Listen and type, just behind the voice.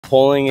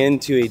Pulling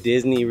into a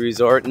Disney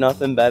resort,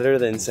 nothing better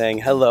than saying,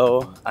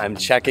 hello, I'm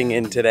checking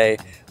in today.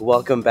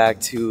 Welcome back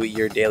to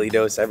your Daily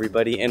Dose,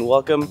 everybody, and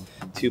welcome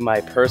to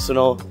my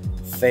personal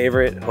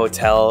favorite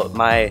hotel,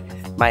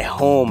 my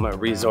home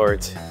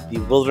resort, the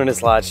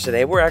Wilderness Lodge.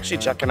 Today we're actually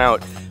checking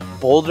out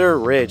Boulder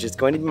Ridge. It's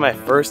going to be my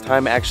first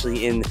time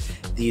actually in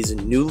these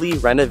newly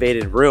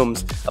renovated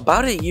rooms,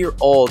 about a year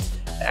old.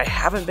 I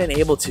haven't been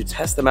able to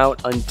test them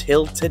out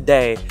until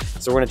today.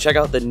 So we're gonna check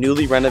out the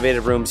newly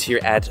renovated rooms here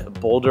at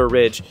Boulder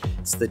Ridge.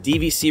 It's the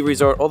DVC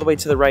resort all the way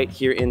to the right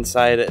here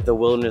inside the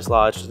Wilderness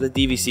Lodge, the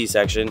DVC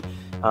section.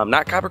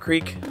 Not Copper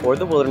Creek or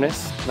the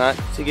Wilderness, not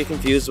to get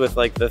confused with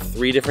like the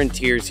 3 different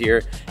tiers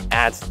here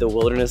at the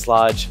Wilderness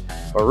Lodge.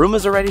 Our room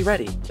is already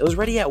ready. It was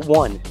ready at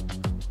 1.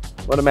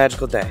 What a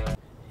magical day.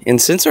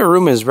 And since our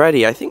room is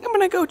ready, I think I'm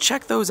gonna go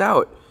check those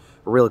out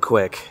real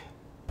quick.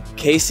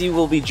 Casey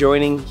will be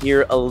joining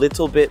here a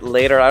little bit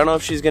later. I don't know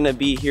if she's gonna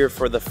be here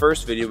for the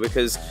first video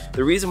because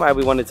the reason why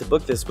we wanted to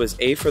book this was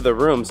A, for the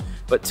rooms,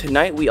 but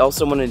tonight we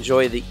also want to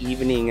enjoy the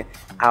evening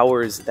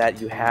hours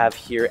that you have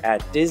here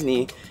at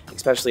Disney,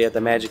 especially at the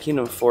Magic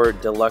Kingdom for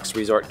deluxe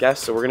resort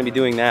guests. So we're gonna be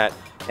doing that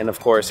and of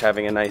course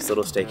having a nice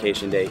little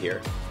staycation day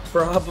here.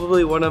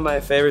 Probably one of my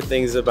favorite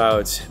things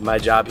about my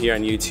job here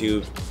on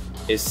YouTube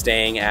is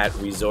staying at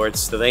resorts.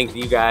 So thank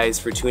you guys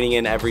for tuning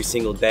in every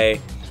single day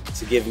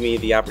to give me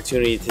the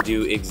opportunity to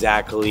do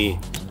exactly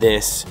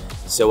this.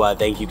 So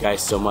thank you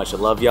guys so much. I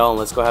love y'all, and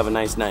let's go have a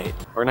nice night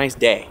or a nice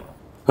day.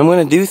 I'm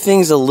gonna do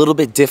things a little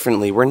bit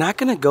differently. We're not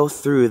gonna go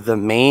through the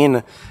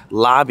main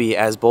lobby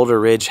as Boulder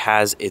Ridge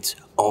has its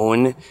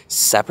own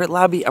separate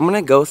lobby. I'm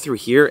gonna go through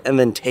here and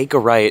then take a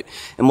right,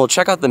 and we'll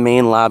check out the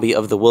main lobby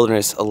of the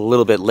Wilderness a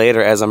little bit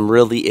later as I'm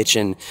really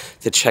itching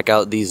to check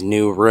out these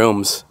new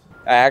rooms.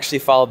 I actually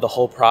followed the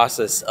whole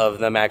process of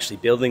them actually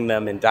building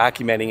them and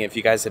documenting it. If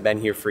you guys have been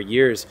here for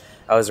years,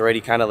 I was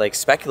already kind of like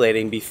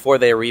speculating before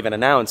they were even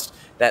announced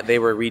that they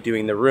were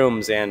redoing the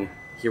rooms, and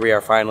here we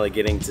are finally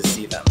getting to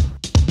see them.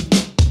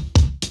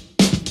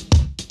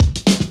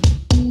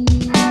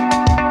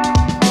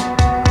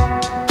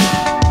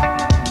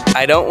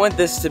 I don't want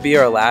this to be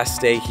our last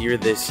stay here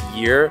this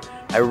year.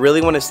 I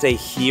really want to stay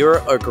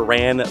here or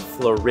Grand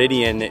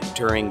Floridian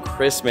during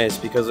Christmas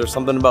because there's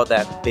something about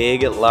that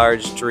big,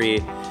 large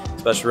tree,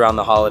 especially around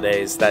the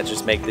holidays, that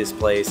just make this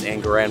place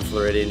and Grand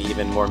Floridian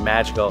even more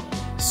magical.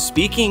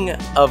 Speaking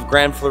of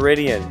Grand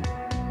Floridian,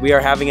 we are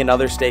having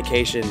another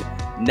staycation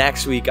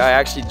next week. I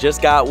actually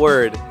just got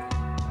word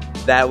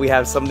that we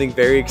have something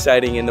very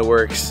exciting in the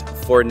works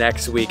for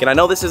next week. And I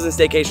know this isn't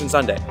Staycation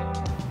Sunday.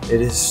 It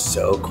is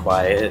so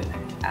quiet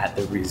at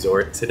the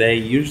resort today.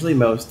 Usually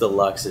most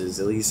deluxes,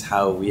 at least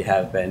how we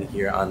have been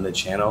here on the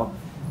channel,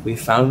 we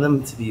found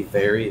them to be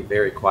very,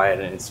 very quiet,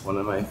 and it's one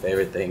of my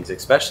favorite things,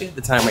 especially at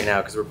the time right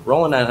now, because we're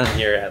rolling on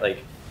here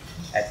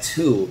at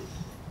 2,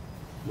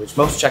 which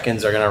most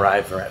check-ins are gonna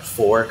arrive at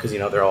 4, because you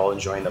know they're all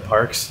enjoying the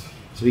parks.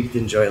 So we get to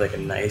enjoy like a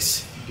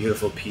nice,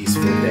 beautiful,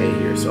 peaceful day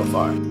here so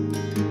far.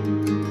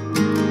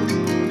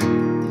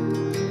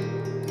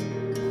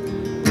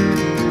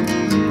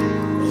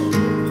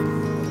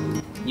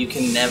 You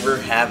can never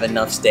have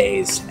enough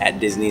stays at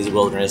Disney's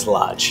Wilderness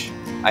Lodge.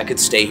 I could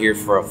stay here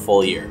for a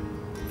full year.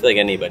 I feel like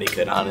anybody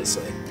could,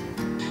 honestly.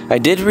 I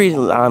did read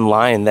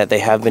online that they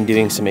have been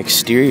doing some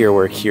exterior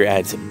work here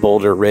at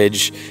Boulder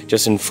Ridge,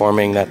 just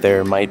informing that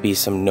there might be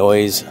some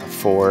noise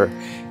for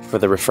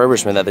the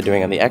refurbishment that they're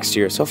doing on the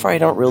exterior. So far, I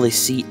don't really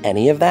see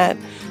any of that.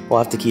 We'll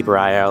have to keep our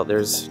eye out.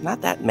 There's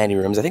not that many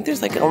rooms. I think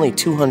there's like only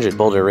 200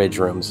 Boulder Ridge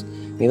rooms.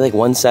 Maybe like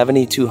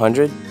 170,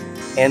 200.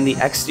 And the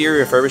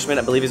exterior refurbishment,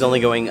 I believe, is only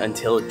going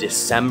until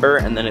December,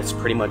 and then it's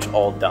pretty much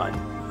all done.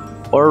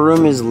 Our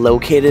room is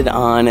located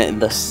on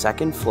the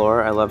 2nd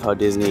floor. I love how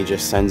Disney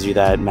just sends you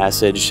that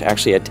message,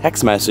 actually a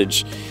text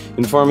message,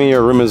 informing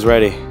your room is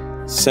ready.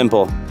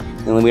 Simple.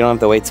 And then we don't have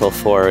to wait till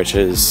 4, which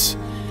is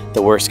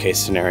the worst case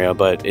scenario,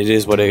 but it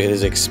is what it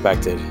is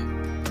expected.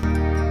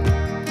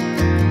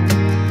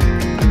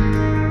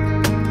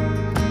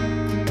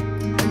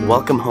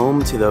 Welcome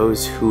home to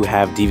those who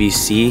have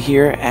DVC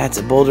here at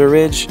Boulder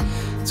Ridge.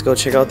 Let's go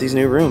check out these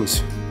new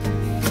rooms.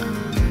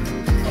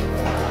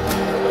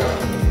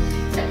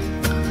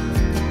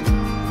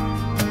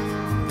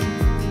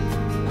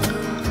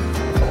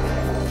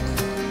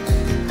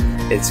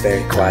 It's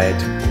very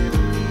quiet.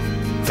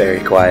 Very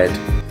quiet.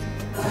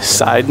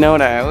 Side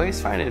note, I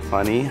always find it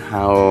funny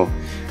how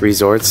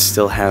resorts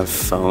still have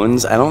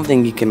phones. I don't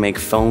think you can make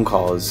phone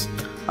calls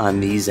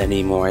on these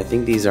anymore. I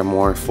think these are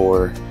more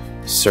for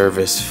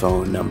service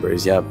phone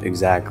numbers. Yep,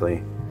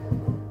 exactly.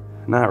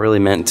 Not really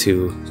meant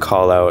to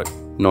call out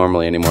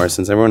normally anymore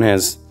since everyone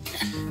has,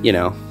 you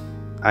know,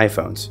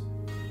 iPhones.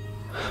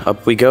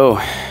 Up we go.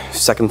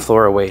 2nd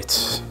floor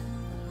awaits.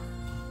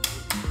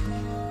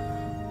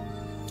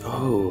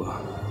 Oh,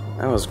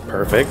 that was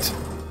perfect.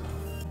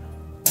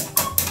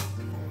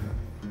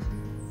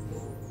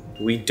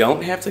 We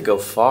don't have to go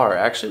far.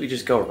 Actually, we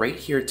just go right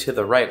here to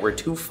the right. We're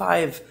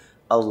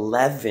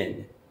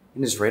 2511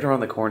 and it's right around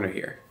the corner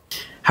here.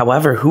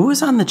 However, who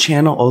was on the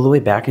channel all the way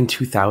back in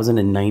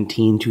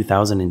 2019,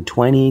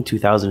 2020,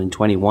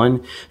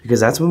 2021? Because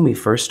that's when we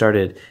first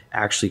started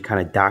actually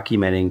kind of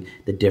documenting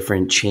the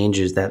different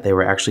changes that they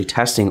were actually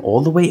testing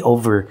all the way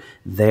over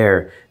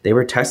there. They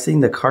were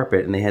testing the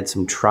carpet and they had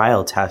some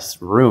trial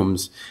test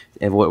rooms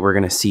of what we're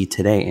gonna see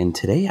today. And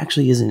today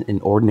actually isn't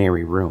an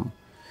ordinary room.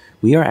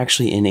 We are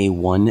actually in a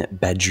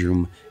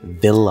 1-bedroom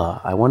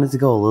villa. I wanted to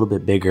go a little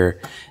bit bigger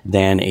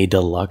than a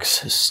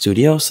deluxe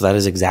studio, so that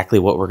is exactly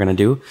what we're gonna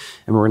do.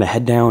 And we're gonna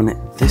head down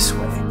this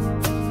way.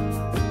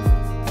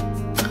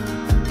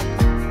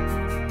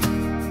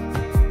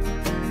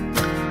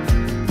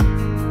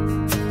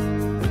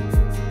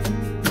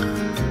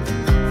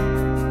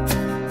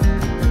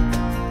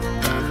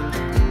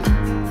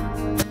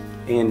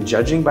 And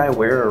judging by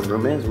where our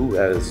room is, ooh,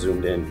 that is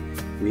zoomed in.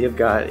 We have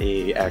got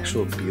a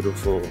actual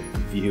beautiful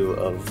view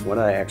of what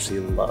I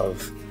actually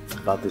love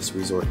about this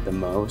resort the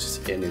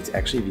most, and it's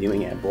actually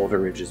viewing at Boulder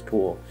Ridge's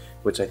pool,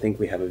 which I think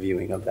we have a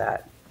viewing of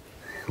that.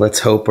 Let's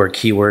hope our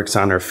key works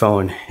on our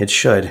phone. It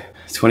should.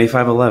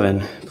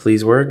 2511,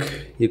 please work.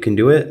 You can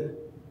do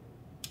it.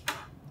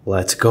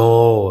 Let's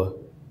go.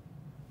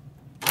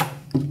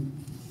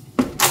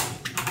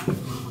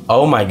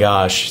 Oh my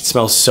gosh, it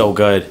smells so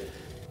good.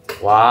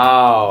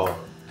 Wow.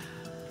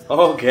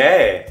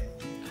 Okay.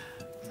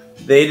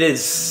 They did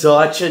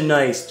such a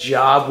nice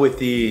job with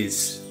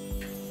these.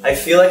 I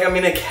feel like I'm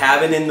in a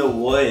cabin in the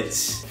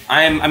woods.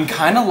 I'm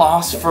kind of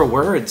lost for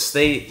words.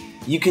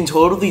 You can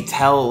totally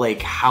tell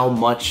like how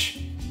much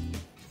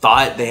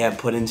thought they have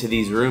put into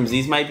these rooms.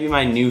 These might be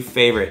my new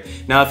favorite.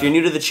 Now, if you're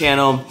new to the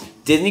channel,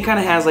 Disney kind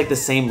of has like the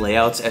same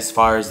layouts as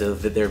far as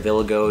their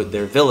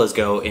villas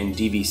go in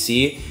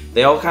DVC.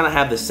 They all kind of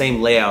have the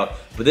same layout,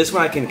 but this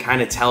one I can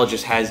kind of tell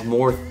just has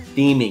more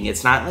theming.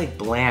 It's not like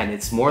bland.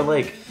 It's more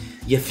like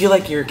you feel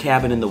like you're a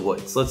cabin in the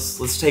woods.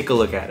 Let's take a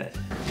look at it.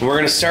 We're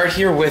gonna start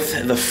here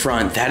with the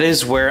front. That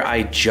is where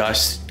I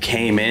just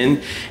came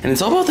in, and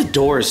it's all about the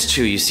doors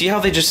too. You see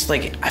how they just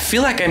like, I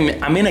feel like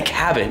I'm in a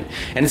cabin,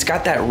 and it's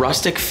got that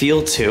rustic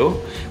feel too,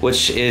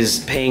 which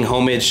is paying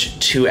homage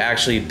to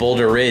actually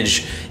Boulder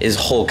Ridge's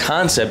whole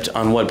concept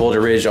on what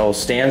Boulder Ridge all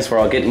stands for.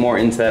 I'll get more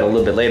into that a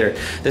little bit later.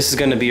 This is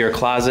gonna be your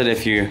closet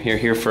if you're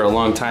here for a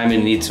long time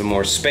and need some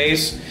more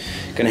space.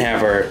 Gonna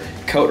have our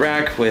coat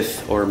rack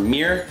or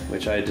mirror,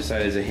 which I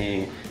decided to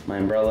hang my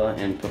umbrella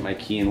and put my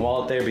key and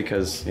wallet there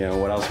because, you know,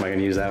 what else am I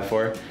gonna use that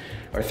for?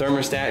 Our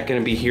thermostat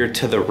gonna be here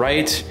to the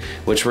right,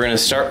 which we're gonna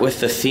start with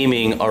the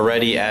theming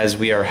already as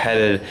we are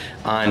headed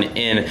on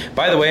in.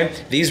 By the way,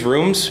 these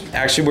rooms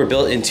actually were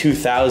built in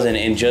 2000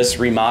 and just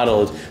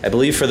remodeled, I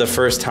believe for the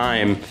first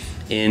time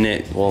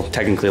in, well,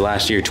 technically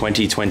last year,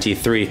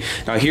 2023.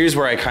 Now here's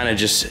where I kind of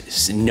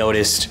just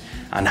noticed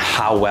on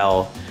how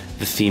well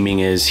the theming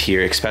is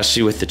here,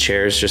 especially with the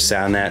chairs just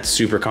sat on that,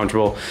 super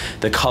comfortable.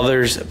 The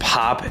colors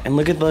pop, and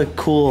look at the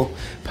cool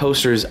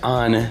posters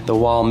on the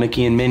wall.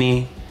 Mickey and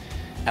Minnie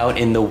out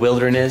in the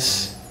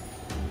wilderness,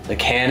 the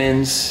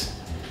cannons,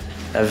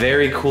 a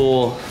very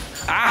cool,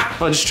 I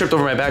just tripped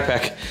over my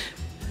backpack.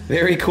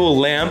 Very cool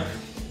lamp,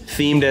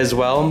 themed as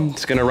well.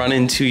 It's gonna run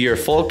into your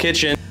full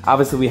kitchen.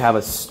 Obviously we have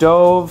a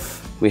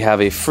stove, we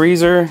have a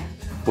freezer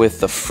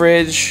with the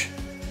fridge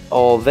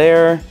all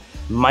there.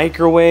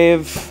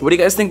 Microwave. What do you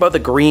guys think about the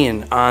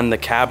green on the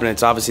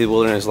cabinets? Obviously the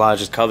Wilderness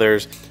Lodge's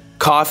colors.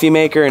 Coffee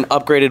maker, an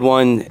upgraded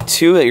one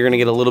too, that you're gonna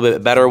get a little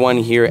bit better one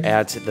here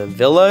at the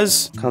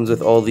villas. Comes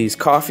with all these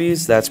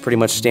coffees. That's pretty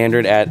much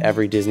standard at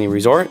every Disney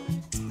resort.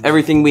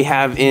 Everything we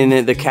have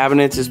in the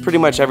cabinets is pretty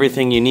much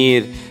everything you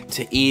need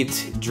to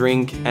eat,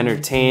 drink,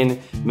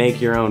 entertain, make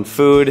your own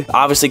food.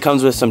 Obviously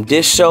comes with some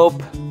dish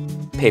soap,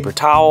 paper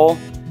towel,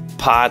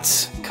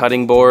 pots,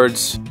 cutting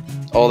boards,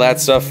 all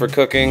that stuff for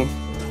cooking.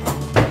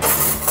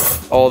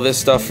 All this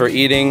stuff for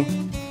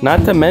eating.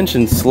 Not to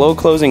mention slow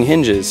closing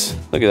hinges.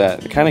 Look at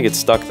that, it kind of gets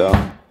stuck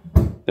though.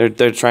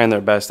 They're trying their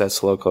best at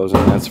slow closing,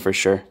 that's for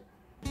sure.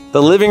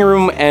 The living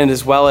room and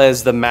as well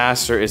as the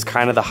master is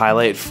kind of the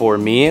highlight for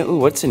me. Ooh,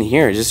 what's in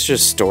here? Is this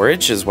just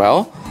storage as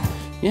well?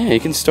 Yeah, you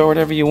can store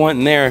whatever you want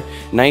in there.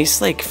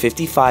 Nice like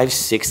 55,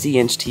 60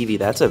 inch TV,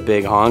 that's a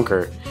big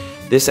honker.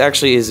 This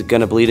actually is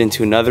gonna bleed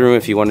into another room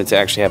if you wanted to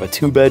actually have a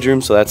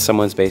 2-bedroom, so that's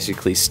someone's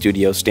basically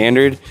studio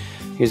standard.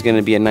 Here's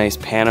gonna be a nice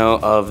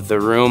pano of the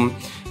room.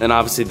 Then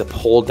obviously the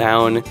pull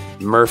down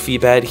Murphy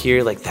bed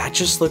here, like that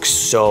just looks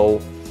so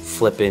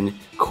flippin'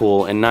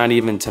 cool. And not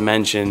even to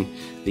mention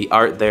the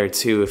art there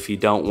too, if you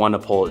don't wanna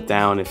pull it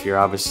down, if you're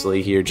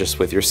obviously here just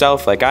with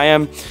yourself like I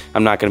am.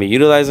 I'm not gonna be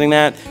utilizing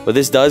that, but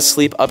this does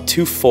sleep up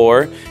to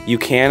 4. You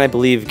can, I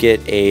believe,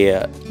 get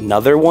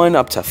another one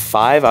up to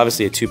 5.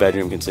 Obviously a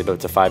 2-bedroom can sleep up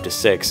to 5 to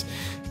 6,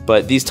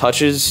 but these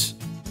touches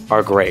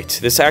are great.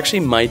 This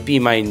actually might be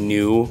my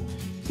new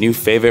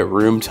favorite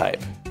room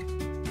type.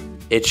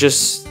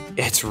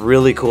 It's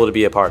really cool to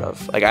be a part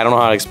of. Like, I don't know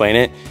how to explain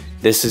it.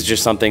 This is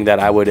just something that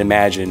I would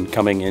imagine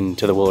coming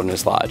into the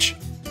Wilderness Lodge.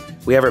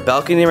 We have our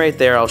balcony right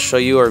there. I'll show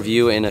you our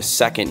view in a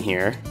second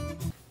here.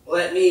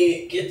 Let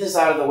me get this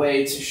out of the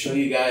way to show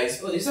you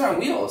guys. Oh, these are on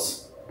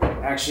wheels.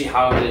 Actually,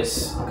 how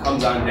this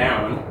comes on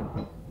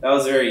down. That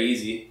was very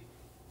easy.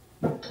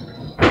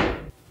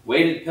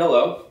 Weighted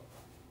pillow.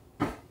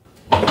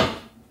 I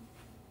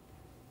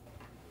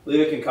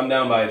believe it can come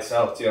down by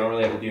itself too. I don't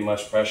really have to do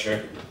much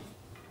pressure.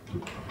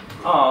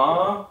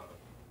 Aww.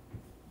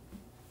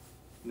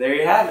 There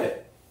you have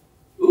it.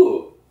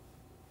 Ooh.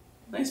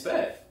 Nice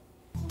bed.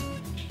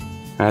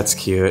 That's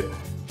cute.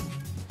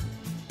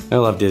 I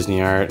love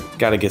Disney art.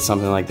 Gotta get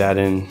something like that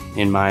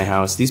in my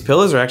house. These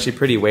pillows are actually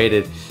pretty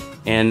weighted,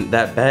 and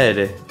that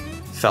bed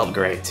felt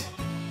great.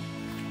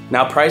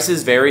 Now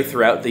prices vary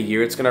throughout the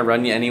year. It's gonna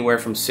run you anywhere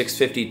from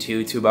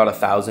 $652 to about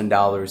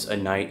 $1,000 a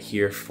night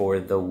here for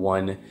the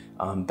one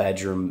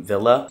bedroom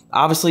villa.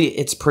 Obviously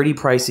it's pretty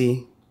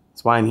pricey.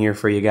 That's why I'm here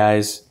for you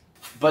guys.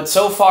 But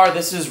so far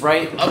this is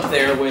right up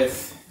there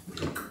with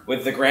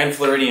the Grand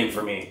Floridian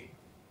for me.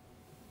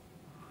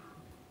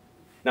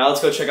 Now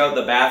let's go check out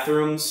the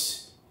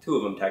bathrooms, 2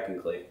 of them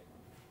technically,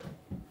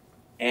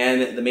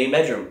 and the main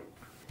bedroom.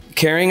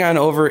 Carrying on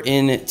over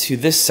into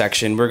this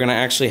section, we're gonna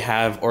actually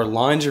have our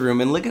laundry room,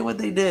 and look at what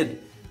they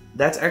did.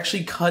 That's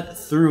actually cut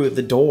through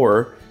the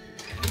door,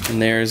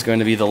 and there's going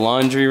to be the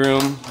laundry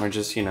room, or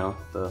just, you know,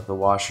 the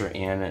washer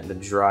and the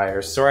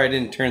dryer. Sorry I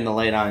didn't turn the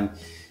light on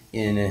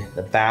in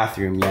the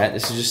bathroom yet.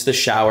 This is just the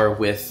shower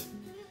with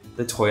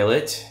the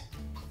toilet.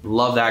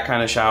 Love that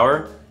kind of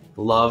shower.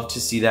 Love to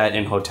see that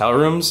in hotel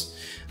rooms.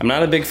 I'm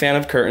not a big fan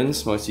of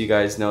curtains. Most of you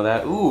guys know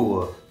that.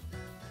 Ooh,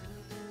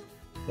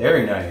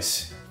 very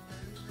nice.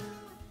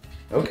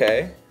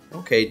 Okay,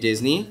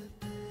 Disney.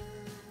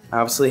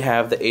 Obviously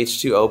have the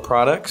H2O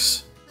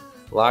products.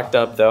 Locked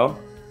up though.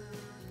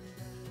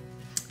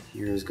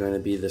 Here's going to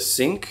be the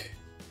sink.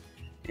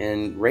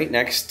 And right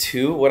next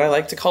to what I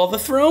like to call the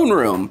throne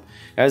room,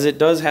 as it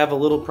does have a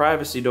little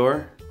privacy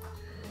door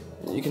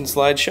you can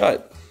slide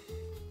shut.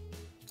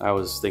 I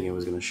was thinking it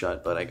was gonna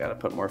shut, but I gotta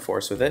put more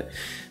force with it.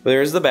 But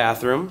there's the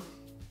bathroom.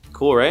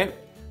 Cool, right?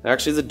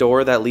 Actually, the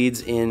door that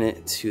leads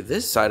in to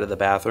this side of the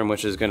bathroom,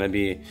 which is gonna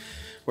be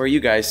where you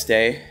guys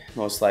stay,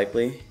 most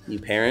likely, you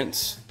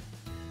parents.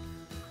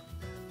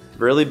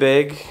 Really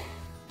big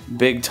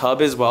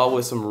tub as well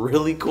with some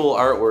really cool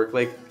artwork.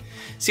 Like,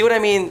 see what I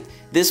mean?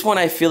 This one,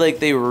 I feel like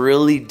they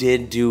really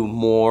did do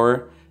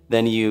more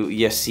than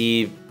you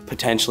see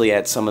potentially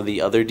at some of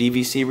the other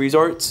DVC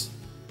resorts.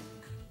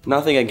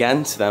 Nothing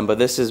against them, but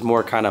this is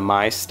more kind of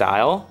my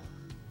style.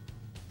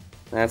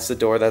 That's the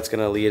door that's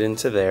gonna lead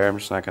into there. I'm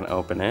just not gonna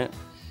open it.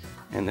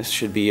 And this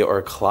should be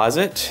our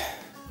closet.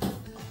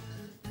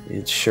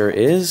 It sure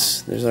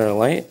is. There's our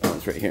light. Oh,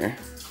 it's right here.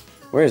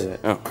 Where is it?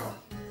 Oh.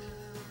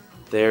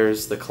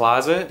 There's the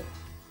closet.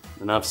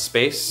 Enough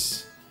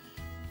space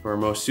for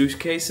most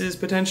suitcases,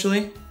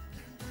 potentially.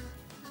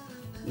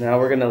 Now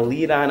we're gonna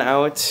lead on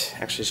out.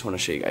 Actually, I just wanna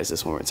show you guys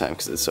this one more time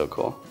because it's so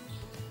cool.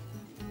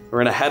 We're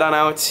gonna head on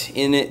out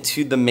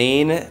into the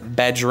main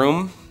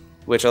bedroom,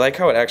 which I like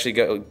how it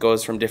actually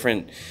goes from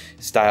different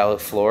style of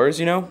floors,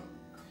 you know?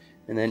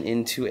 And then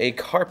into a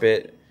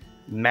carpet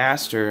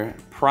master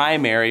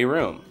primary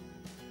room.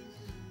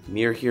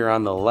 Mirror here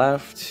on the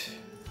left.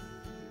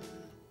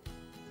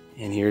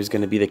 And here's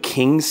gonna be the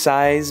king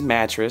size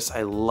mattress.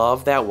 I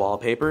love that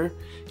wallpaper.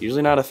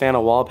 Usually not a fan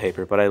of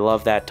wallpaper, but I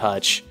love that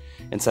touch.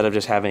 Instead of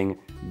just having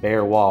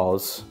bare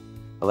walls.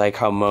 I like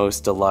how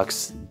most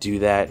deluxe do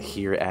that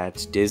here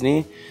at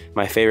Disney.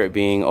 My favorite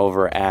being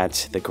over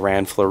at the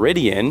Grand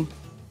Floridian.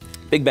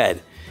 Big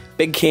bed,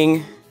 big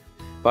king,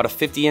 about a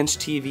 50-inch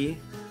TV,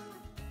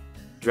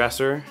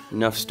 dresser,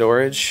 enough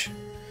storage,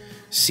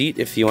 seat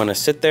if you want to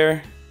sit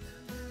there.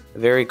 A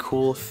very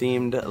cool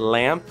themed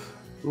lamp.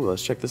 Ooh,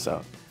 let's check this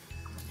out.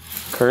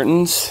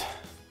 Curtains.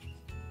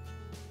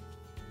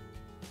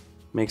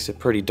 Makes it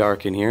pretty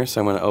dark in here,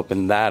 so I'm going to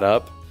open that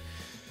up.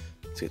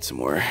 Let's get some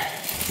more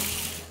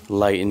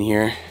light in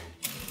here.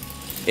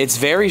 It's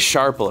very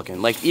sharp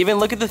looking. Like, even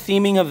look at the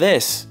theming of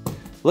this.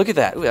 Look at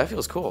that. Ooh, that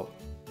feels cool.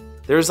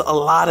 There's a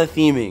lot of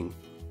theming.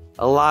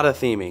 A lot of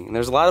theming. And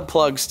there's a lot of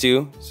plugs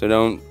too, so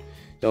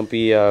don't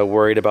be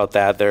worried about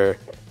that. There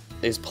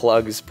is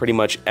plugs pretty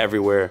much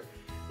everywhere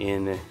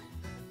in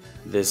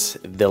this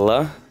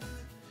villa.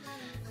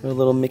 A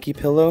little Mickey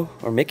pillow,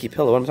 or Mickey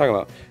pillow, what am I talking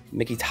about?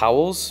 Mickey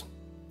towels.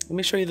 Let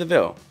me show you the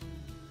view.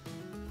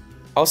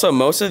 Also,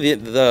 most of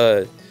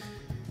the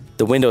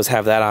windows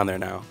have that on there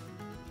now.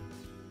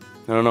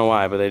 I don't know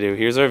why, but they do.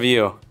 Here's our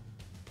view.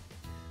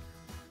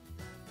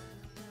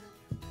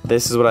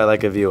 This is what I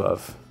like a view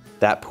of.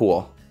 That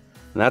pool.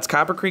 And that's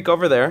Copper Creek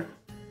over there.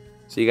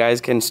 So you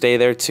guys can stay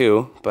there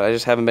too. But I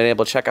just haven't been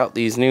able to check out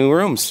these new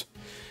rooms.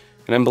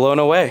 And I'm blown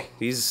away.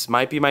 These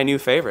might be my new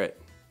favorite.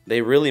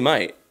 They really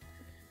might.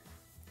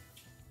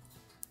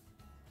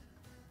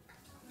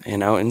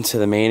 And out into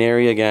the main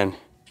area again.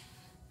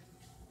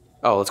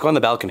 Oh, let's go on the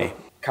balcony.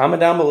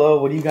 Comment down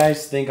below, what do you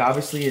guys think?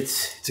 Obviously,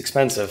 it's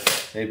expensive.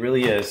 It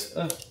really is.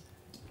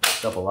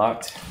 Double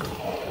locked.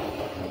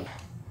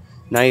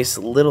 Nice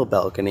little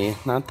balcony,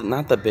 not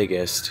the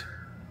biggest.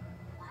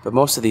 But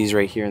most of these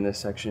right here in this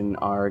section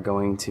are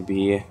going to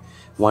be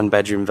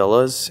 1-bedroom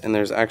villas. And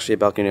there's actually a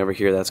balcony over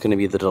here that's going to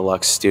be the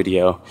deluxe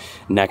studio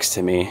next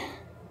to me.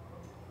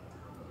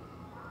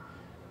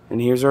 And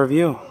here's our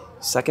view.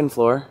 Second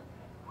floor.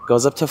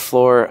 Goes up to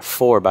floor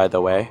 4, by the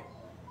way.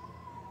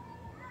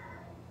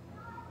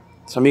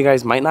 Some of you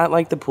guys might not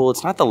like the pool.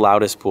 It's not the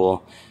loudest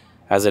pool,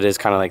 as it is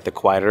kind of like the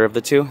quieter of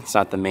the two. It's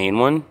not the main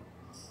one.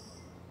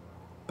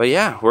 But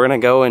yeah, we're gonna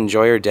go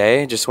enjoy our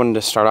day. Just wanted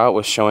to start out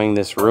with showing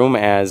this room,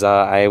 as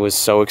I was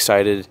so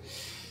excited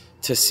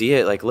to see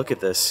it. Like, look at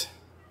this.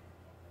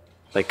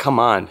 Like, come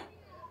on.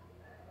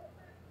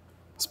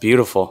 It's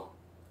beautiful.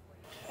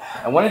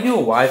 I want to do a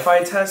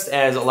Wi-Fi test,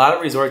 as a lot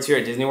of resorts here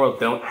at Disney World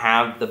don't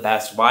have the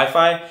best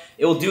Wi-Fi.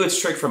 It will do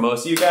its trick for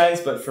most of you guys,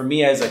 but for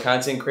me as a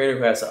content creator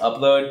who has to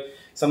upload,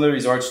 some of the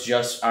resorts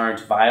just aren't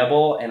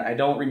viable, and I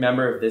don't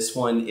remember if this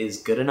one is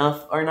good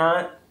enough or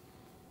not.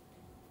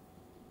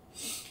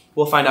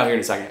 We'll find out here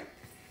in a second.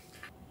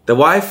 The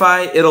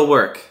Wi-Fi, it'll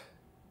work.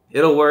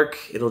 It'll work,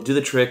 it'll do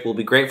the trick, will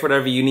be great for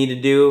whatever you need to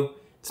do.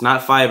 It's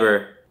not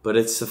fiber, but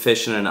it's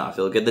sufficient enough.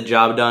 It'll get the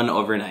job done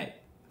overnight.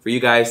 For you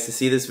guys to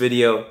see this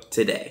video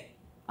today,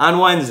 on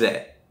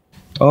Wednesday.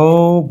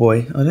 Oh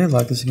boy, oh, did I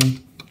lock this again?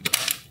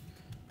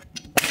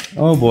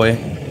 Oh boy.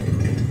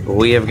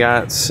 We have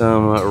got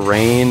some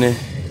rain.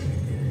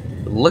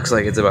 It looks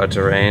like it's about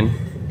to rain.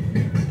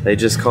 They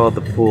just called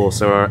the pool,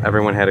 so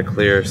everyone had to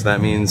clear, so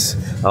that means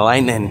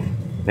lightning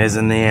is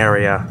in the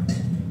area.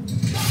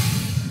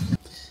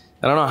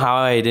 I don't know how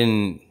I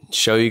didn't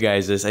show you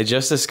guys this. I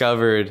just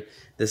discovered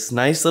this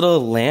nice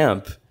little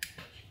lamp.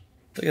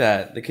 Look at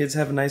that. The kids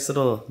have a nice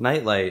little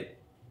night light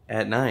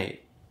at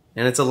night.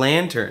 And it's a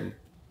lantern.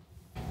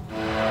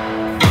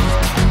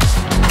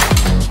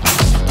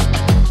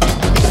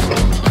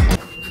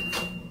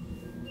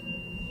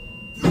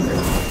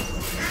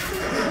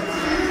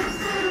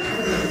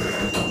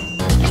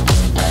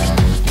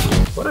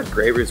 What a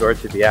great resort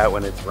to be at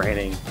when it's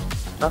raining.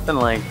 Nothing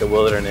like the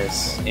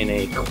wilderness in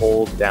a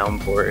cold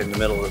downpour in the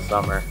middle of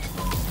summer.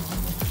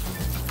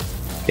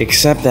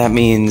 Except that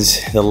means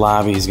the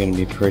lobby is going to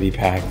be pretty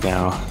packed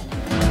now.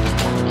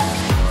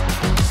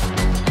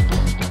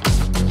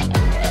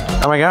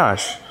 Oh my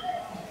gosh,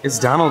 it's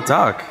Donald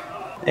Duck.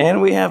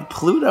 And we have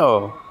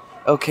Pluto.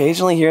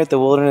 Occasionally here at the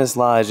Wilderness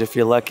Lodge, if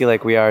you're lucky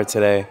like we are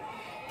today,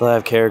 they'll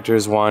have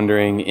characters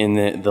wandering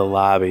in the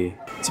lobby.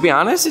 To be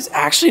honest, it's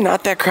actually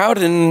not that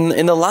crowded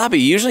in the lobby.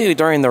 Usually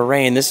during the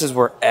rain, this is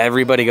where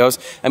everybody goes.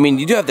 I mean,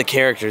 you do have the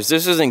characters.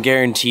 This isn't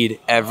guaranteed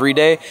every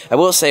day. I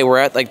will say we're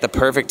at like the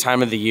perfect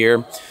time of the year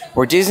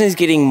where Disney's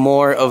getting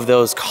more of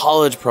those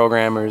college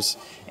programmers,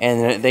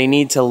 and they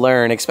need to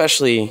learn,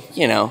 especially,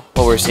 you know,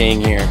 what we're seeing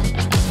here.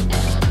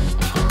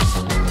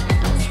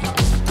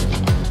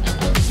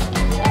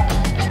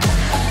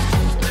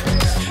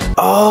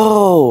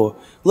 Oh,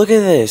 look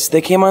at this.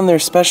 They came on their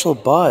special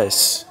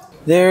bus.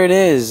 There it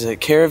is,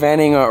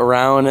 caravanning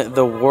around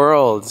the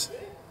world.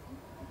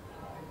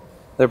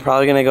 They're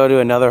probably gonna go to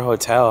another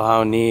hotel.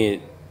 How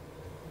neat.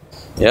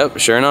 Yep,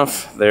 sure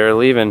enough, they're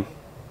leaving.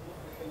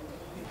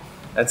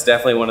 That's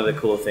definitely one of the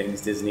cool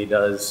things Disney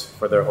does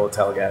for their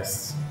hotel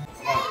guests.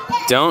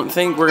 Don't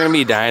think we're gonna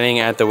be dining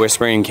at the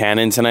Whispering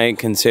Cannon tonight,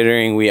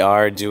 considering we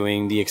are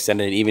doing the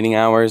extended evening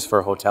hours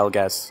for hotel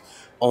guests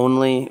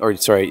only, or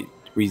sorry,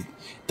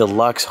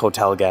 deluxe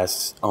hotel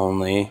guests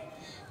only.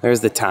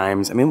 There's the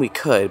times. I mean, we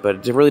could,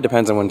 but it really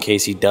depends on when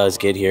Casey does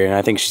get here, and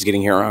I think she's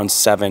getting here around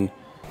 7.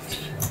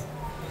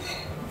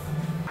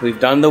 We've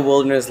done the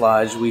Wilderness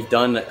Lodge, we've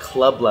done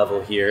club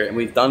level here, and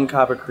we've done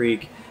Copper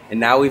Creek, and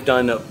now we've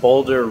done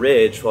Boulder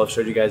Ridge. Well, I've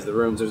showed you guys the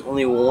rooms. There's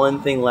only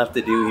one thing left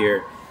to do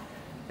here,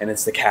 and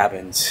it's the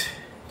cabins.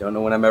 Don't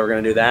know when I'm ever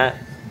gonna do that,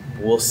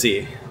 but we'll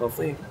see.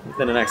 Hopefully,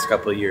 within the next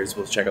couple of years,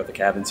 we'll check out the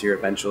cabins here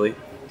eventually.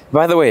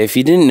 By the way, if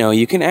you didn't know,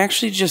 you can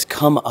actually just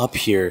come up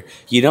here.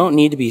 You don't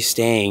need to be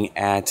staying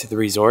at the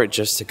resort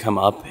just to come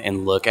up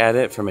and look at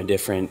it from a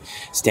different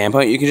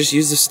standpoint. You can just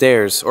use the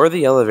stairs or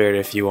the elevator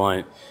if you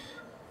want.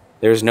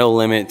 There's no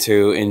limit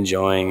to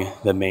enjoying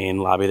the main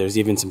lobby. There's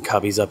even some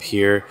cubbies up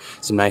here,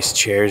 some nice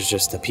chairs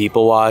just to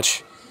people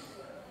watch.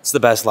 It's the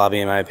best lobby,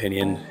 in my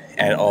opinion,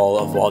 at all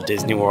of Walt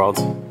Disney World.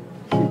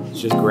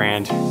 It's just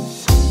grand.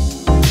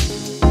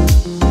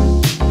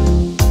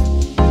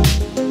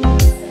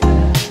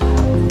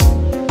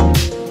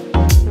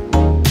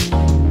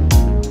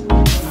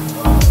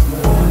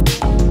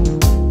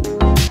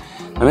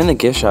 I'm in the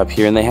gift shop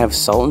here, and they have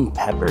salt and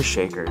pepper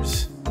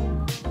shakers.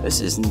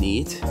 This is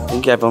neat. I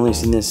think I've only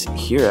seen this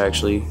here,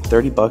 actually.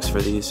 30 bucks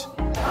for these.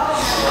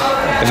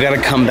 I've got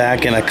to come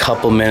back in a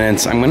couple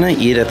minutes. I'm gonna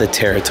eat at the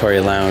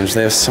Territory Lounge.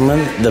 They have some of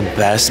the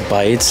best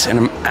bites, and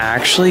I'm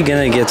actually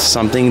gonna get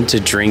something to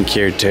drink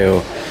here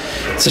too.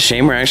 It's a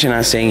shame we're actually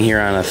not staying here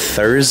on a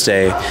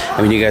Thursday.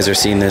 I mean, you guys are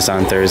seeing this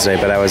on Thursday,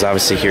 but I was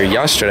obviously here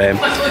yesterday,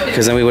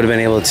 because then we would have been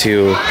able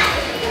to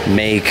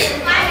make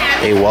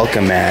a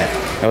welcome mat.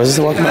 Oh, is this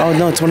a welcome mat? Oh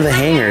no, it's one of the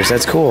hangers.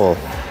 That's cool.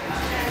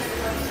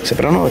 Except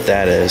I don't know what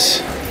that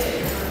is.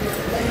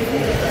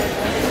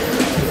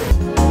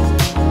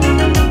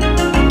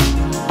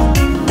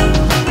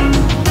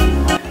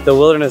 The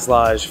Wilderness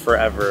Lodge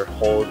forever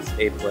holds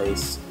a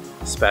place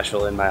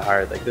special in my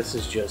heart. Like, this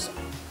is just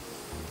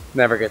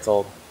never gets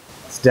old.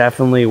 It's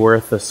definitely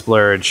worth the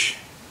splurge.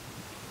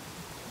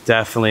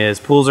 Definitely is.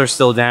 Pools are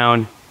still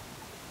down.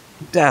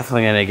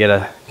 Definitely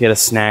gonna get a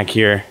snack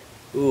here.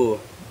 Ooh,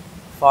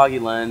 foggy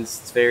lens.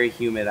 It's very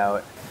humid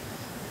out.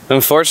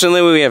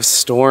 Unfortunately, we have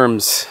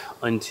storms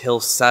until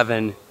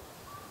 7,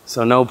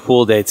 so no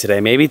pool day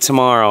today. Maybe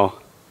tomorrow,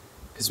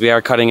 because we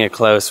are cutting it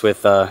close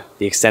with the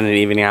extended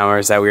evening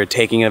hours that we are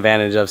taking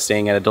advantage of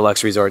staying at a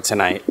deluxe resort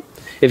tonight.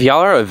 If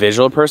y'all are a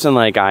visual person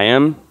like I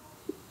am,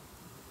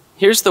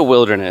 here's the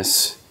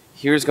wilderness.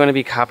 Here's going to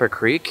be Copper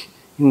Creek,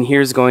 and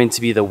here's going to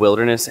be the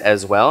wilderness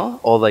as well,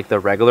 all like the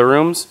regular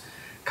rooms.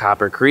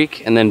 Copper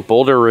Creek, and then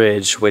Boulder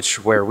Ridge,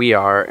 where we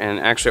are, and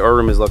actually our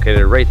room is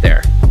located right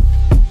there.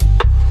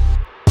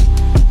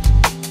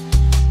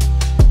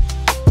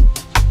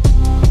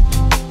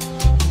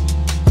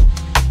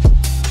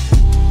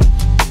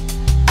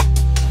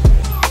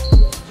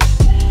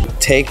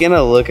 Taking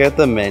a look at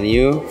the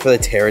menu for the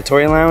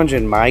Territory Lounge,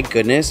 and my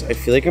goodness, I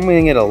feel like I'm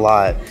gonna get a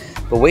lot.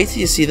 But wait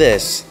till you see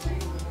this.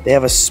 They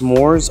have a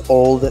s'mores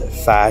old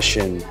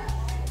fashioned.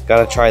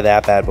 Gotta try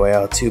that bad boy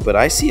out too, but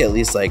I see at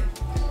least like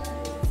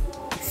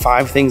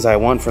 5 things I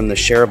want from the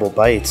shareable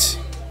bites.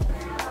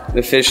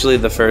 Officially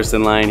the first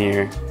in line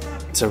here.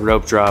 It's a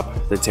rope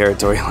drop, the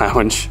Territory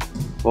Lounge.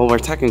 Well, we're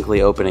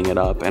technically opening it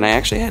up, and I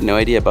actually had no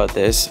idea about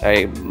this.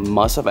 I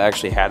must have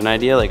actually had an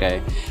idea, like I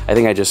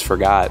think I just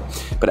forgot.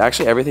 But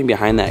actually everything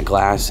behind that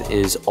glass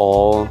is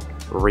all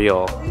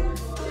real.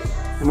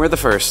 And we're the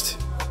first.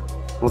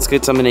 Let's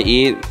get something to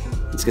eat,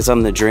 let's get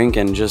something to drink,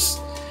 and just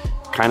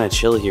kind of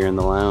chill here in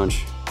the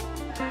lounge.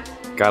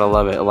 Gotta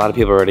love it. A lot of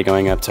people are already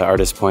going up to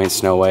Artist Point,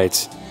 Snow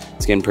White's.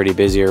 It's getting pretty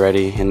busy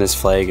already, and this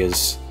flag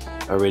is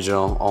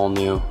original, all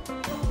new.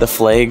 The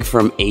flag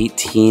from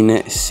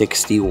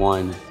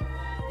 1861.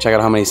 Check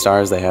out how many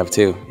stars they have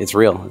too. It's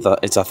real,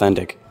 it's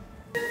authentic.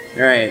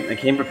 All right, I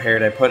came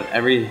prepared. I put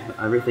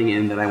everything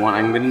in that I want.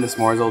 I'm getting the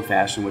s'mores old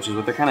fashioned, which is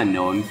what they're kind of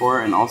known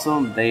for. And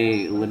also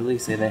they literally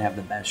say they have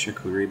the best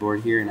charcuterie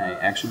board here, and I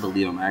actually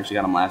believe them. I actually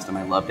got them last time,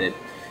 I loved it.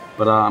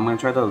 But I'm gonna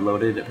try the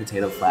loaded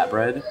potato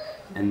flatbread,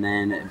 and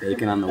then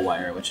bacon on the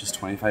wire, which is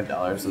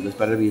 $25. So this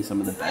better be some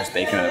of the best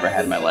bacon I've ever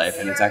had in my life.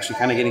 And it's actually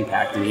kind of getting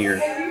packed in here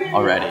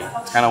already.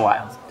 It's kind of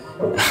wild.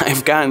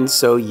 I've gotten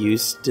so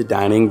used to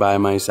dining by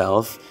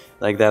myself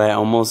like that I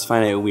almost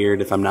find it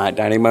weird if I'm not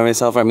dining by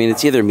myself. I mean,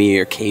 it's either me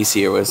or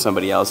Casey or with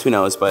somebody else, who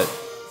knows, but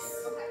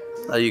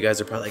a lot of you guys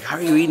are probably like, how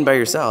are you eating by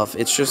yourself?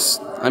 It's just,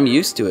 I'm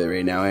used to it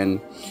right now, and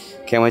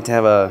can't wait to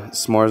have a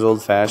s'mores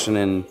old fashioned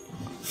and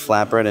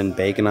flatbread and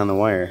bacon on the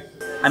wire.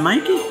 I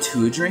might get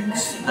 2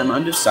 drinks. I'm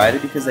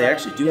undecided because they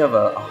actually do have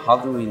a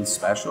Halloween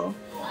special.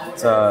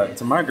 It's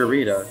a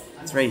margarita.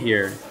 It's right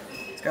here.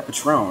 It's got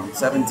Patron,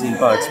 17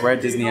 bucks. We're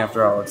at Disney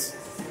after all. It's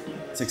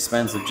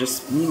expensive.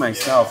 Just me,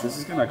 myself, this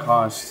is gonna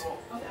cost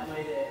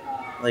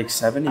like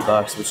 70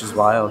 bucks, which is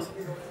wild.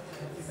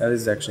 That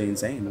is actually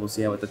insane. We'll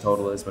see what the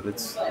total is, but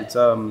it's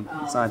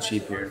not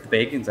cheap here. The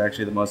bacon's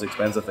actually the most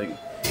expensive thing,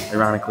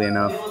 ironically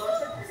enough.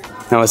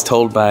 I was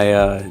told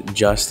by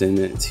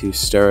Justin to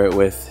stir it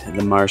with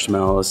the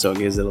marshmallows so it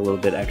gives it a little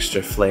bit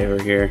extra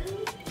flavor here.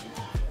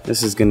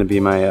 This is gonna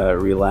be my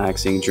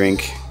relaxing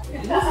drink.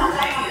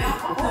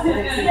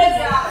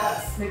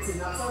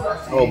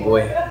 Oh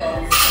boy.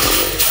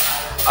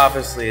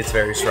 Obviously, it's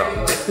very strong.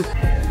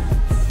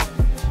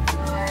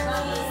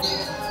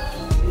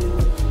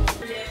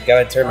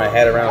 Gotta turn my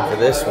head around for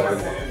this one.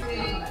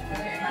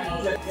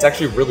 It's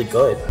actually really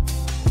good.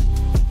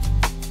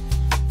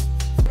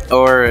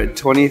 Or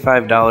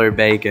 $25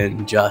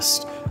 bacon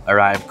just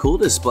arrived. Cool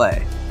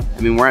display.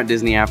 I mean, we're at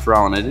Disney after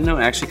all, and I didn't know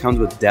it actually comes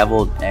with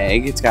deviled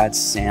egg. It's got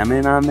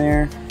salmon on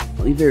there. I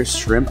believe there's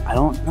shrimp. I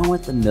don't know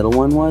what the middle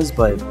one was,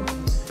 but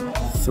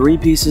 3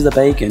 pieces of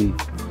bacon.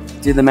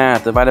 Do the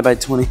math, divided by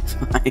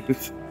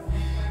 25.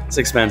 It's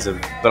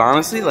expensive. But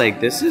honestly, like,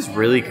 this is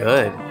really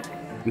good.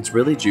 It's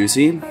really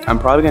juicy. I'm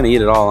probably gonna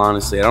eat it all,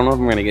 honestly. I don't know if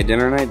I'm gonna get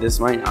dinner tonight. This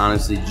might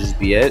honestly just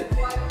be it,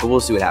 but we'll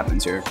see what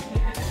happens here.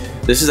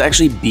 This is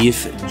actually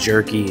beef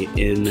jerky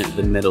in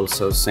the middle.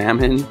 So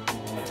salmon,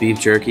 beef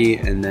jerky,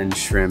 and then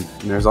shrimp.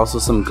 And there's also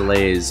some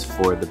glaze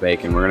for the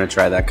bacon. We're gonna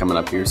try that coming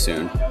up here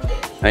soon.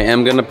 I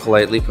am gonna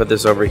politely put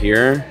this over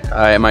here.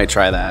 I might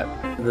try that.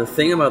 The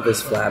thing about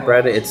this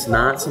flatbread, it's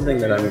not something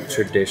that I'm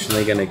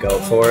traditionally gonna go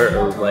for,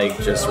 or like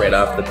just right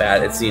off the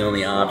bat. It's the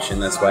only option,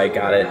 that's why I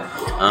got it.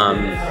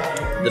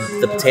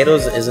 The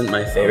potatoes isn't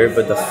my favorite,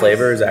 but the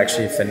flavor is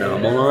actually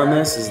phenomenal on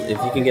this.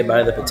 If you can get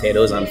by the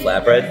potatoes on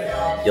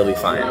flatbread, you'll be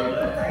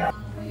fine.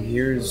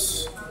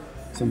 Here's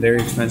some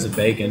very expensive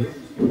bacon.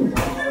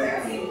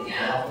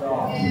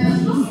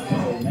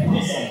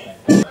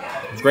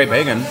 It's great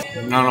bacon.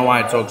 I don't know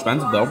why it's so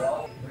expensive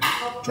though.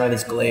 Try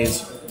this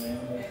glaze.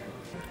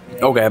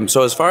 Okay,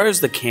 so as far as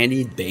the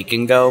candied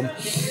bacon go,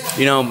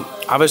 you know,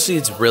 obviously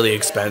it's really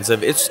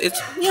expensive. It's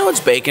you know, it's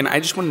bacon. I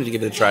just wanted to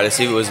give it a try to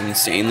see if it was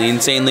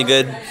insanely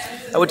good.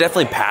 I would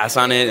definitely pass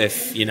on it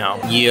if, you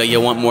know,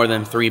 you want more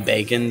than 3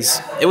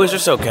 bacons. It was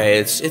just okay.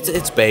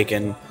 It's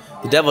bacon.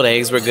 The deviled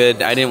eggs were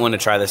good. I didn't want to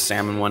try the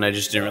salmon one. I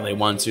just didn't really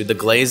want to. The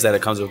glaze that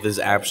it comes with is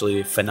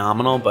absolutely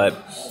phenomenal, but,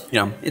 you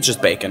know, it's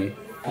just bacon.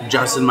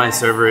 Justin, my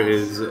server,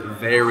 is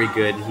very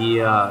good.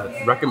 He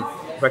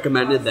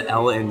recommended the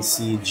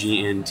LNC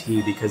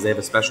G&T because they have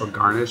a special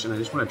garnish, and I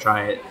just want to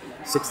try it.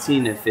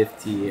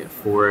 $16.50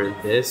 for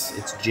this.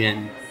 It's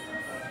gin.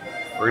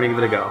 We're gonna give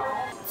it a go.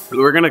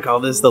 We're gonna call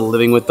this the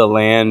Living with the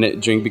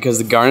Land drink because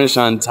the garnish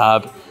on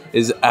top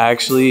is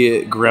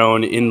actually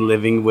grown in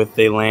Living with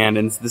the Land,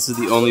 and this is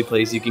the only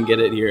place you can get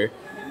it here.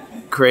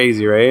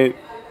 Crazy, right?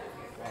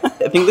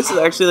 I think this is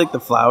actually like the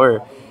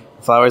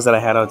flowers that I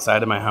had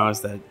outside of my house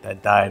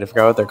that died. I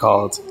forgot what they're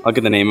called. I'll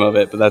get the name of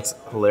it, but that's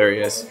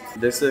hilarious.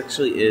 This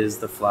actually is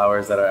the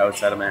flowers that are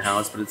outside of my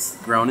house, but it's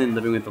grown in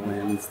Living with the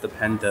Land. It's the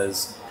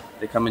pentas.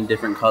 They come in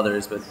different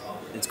colors, but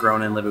it's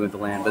grown in Living with the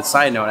Land. But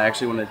side note, I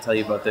actually wanted to tell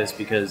you about this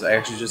because I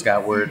actually just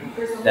got word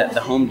that the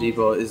Home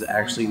Depot is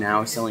actually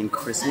now selling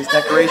Christmas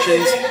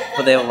decorations,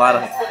 but they have a lot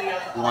of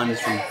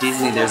ones from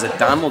Disney. There's a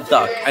Donald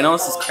Duck. I know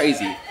this is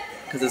crazy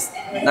because it's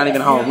not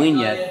even Halloween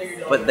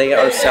yet, but they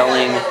are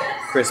selling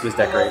Christmas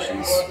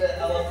decorations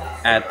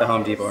at the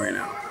Home Depot right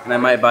now. And I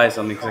might buy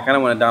something because I kind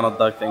of want a Donald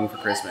Duck thing for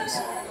Christmas.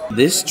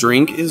 This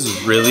drink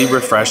is really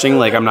refreshing.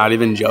 Like, I'm not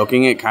even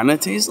joking. It kind of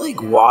tastes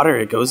like water.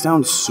 It goes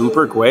down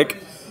super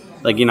quick.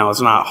 Like, you know,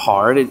 it's not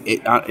hard.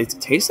 It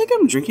tastes like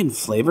I'm drinking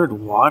flavored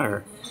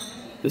water.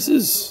 This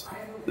is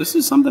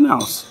something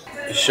else.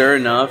 Sure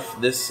enough,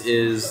 this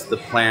is the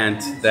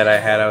plant that I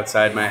had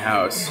outside my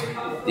house.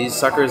 These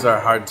suckers are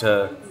hard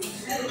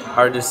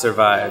to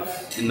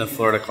survive in the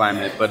Florida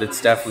climate, but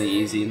it's definitely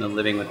easy in the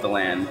Living with the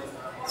Land.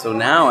 So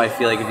now I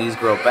feel like if these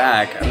grow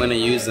back, I'm going to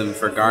use them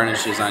for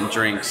garnishes on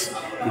drinks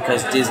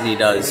because Disney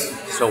does,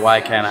 so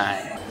why can't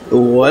I?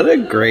 What a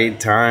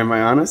great time.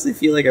 I honestly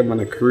feel like I'm on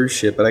a cruise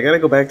ship, but I got to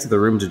go back to the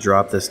room to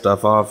drop this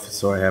stuff off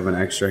so I have an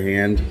extra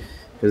hand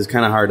because it's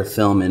kind of hard to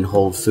film and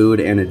hold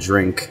food and a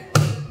drink.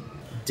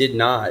 Did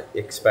not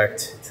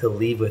expect to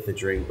leave with a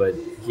drink, but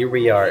here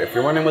we are. If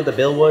you're wondering what the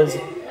bill was,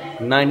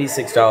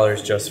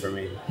 $96 just for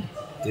me.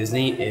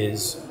 Disney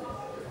is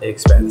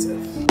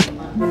expensive.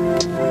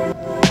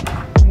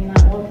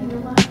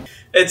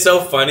 It's so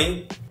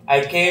funny.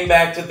 I came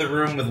back to the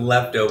room with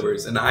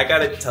leftovers, and I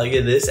gotta tell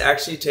you, this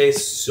actually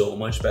tastes so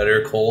much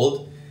better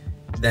cold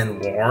than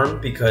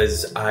warm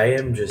because I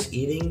am just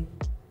eating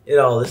it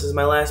all. This is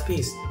my last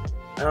piece.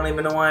 I don't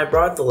even know why I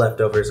brought the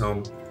leftovers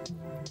home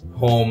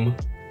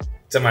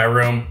to my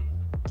room.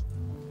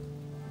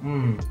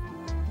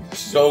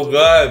 So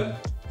good.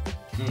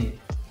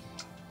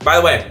 By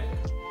the way,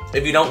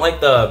 if you don't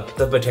like the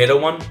potato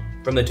one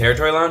from the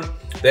Territory Lounge,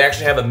 they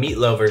actually have a meat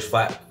lovers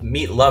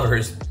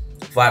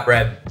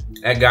flatbread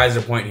at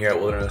Geyser Point here at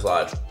Wilderness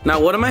Lodge. Now,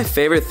 one of my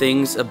favorite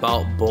things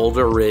about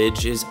Boulder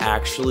Ridge is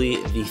actually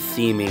the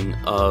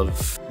theming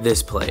of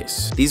this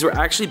place. These were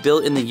actually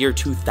built in the year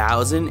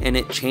 2000, and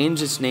it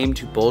changed its name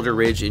to Boulder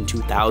Ridge in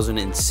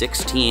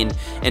 2016.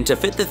 And to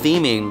fit the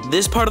theming,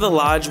 this part of the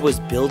lodge was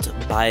built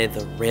by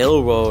the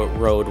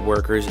railroad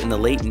workers in the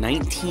late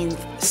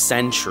 19th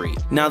century.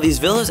 Now, these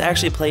villas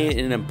actually played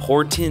an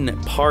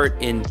important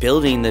part in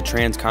building the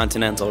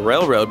Transcontinental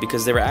Railroad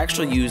because they were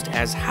actually used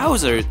as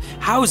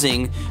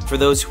housing for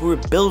those who were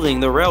building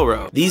the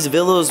railroad. These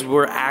villas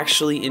were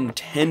actually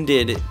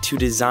intended to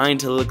design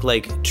to look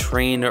like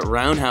train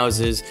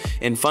roundhouses.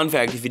 And fun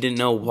fact, if you didn't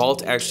know,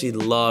 Walt actually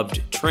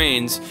loved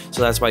trains,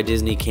 so that's why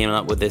Disney came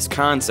up with this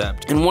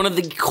concept. And one of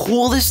the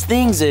coolest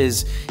things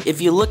is,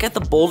 if you look at the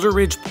Boulder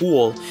Ridge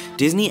pool,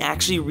 Disney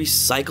actually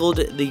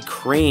recycled the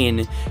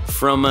crane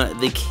from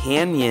the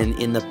canyon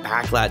in the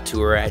backlot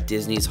tour at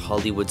Disney's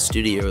Hollywood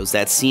Studios.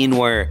 That scene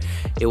where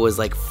it was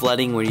like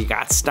flooding where you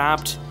got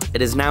stopped,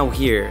 it is now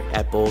here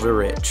at Boulder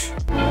Ridge.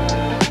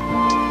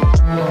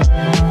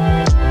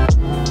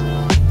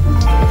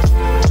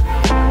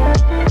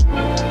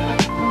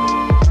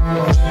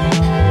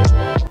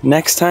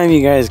 Next time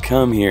you guys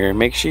come here,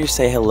 make sure you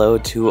say hello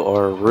to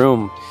our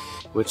room,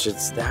 which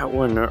is that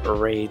one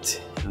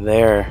right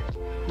there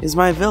is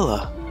my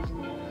villa.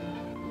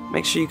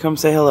 Make sure you come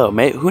say hello.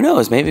 Who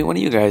knows, maybe one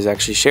of you guys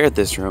actually shared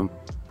this room.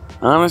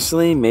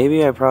 Honestly,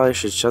 maybe I probably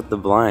should shut the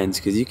blinds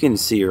because you can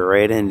see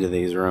right into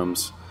these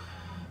rooms.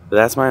 But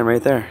that's mine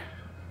right there.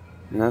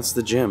 And that's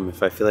the gym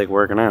if I feel like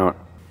working out.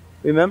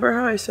 Remember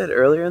how I said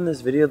earlier in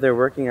this video they're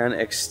working on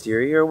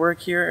exterior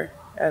work here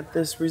at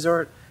this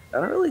resort?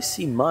 I don't really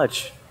see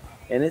much.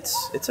 And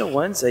it's a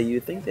Wednesday.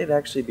 You'd think they'd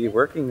actually be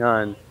working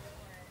on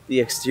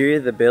the exterior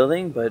of the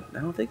building, but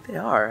I don't think they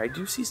are. I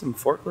do see some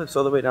forklifts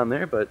all the way down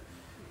there, but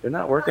they're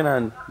not working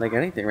on like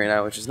anything right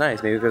now, which is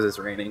nice. Maybe because it's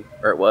raining,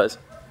 or it was.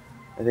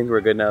 I think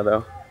we're good now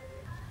though.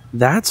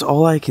 That's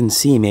all I can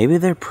see. Maybe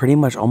they're pretty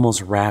much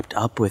almost wrapped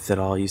up with it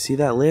all. You see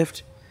that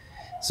lift?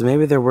 So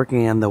maybe they're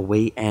working on the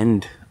way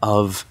end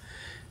of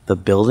the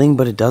building,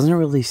 but it doesn't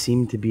really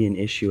seem to be an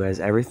issue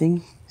as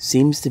everything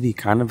seems to be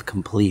kind of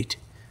complete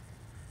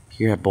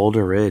here at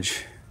Boulder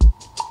Ridge.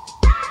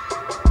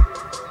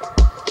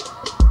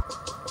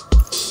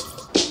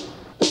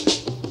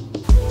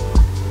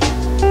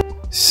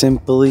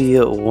 Simply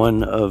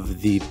one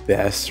of the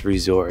best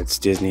resorts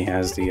Disney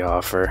has to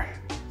offer.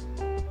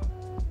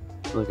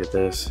 Look at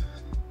this.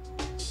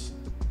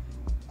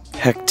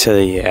 Heck to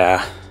the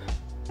yeah.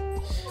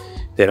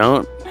 They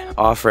don't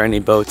offer any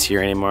boats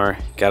here anymore.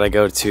 Gotta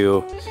go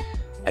to,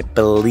 I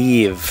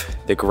believe,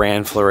 the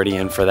Grand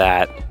Floridian for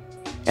that.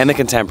 And the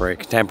Contemporary.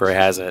 Contemporary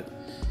has it.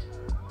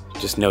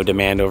 Just no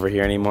demand over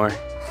here anymore.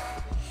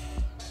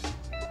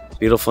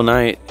 Beautiful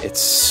night. It's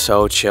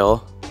so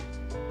chill.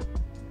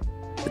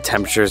 The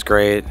temperature is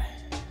great.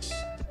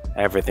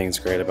 Everything's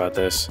great about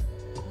this.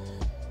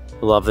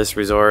 Love this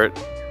resort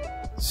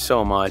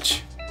so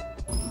much.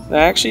 I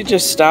actually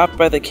just stopped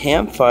by the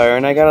campfire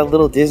and I got a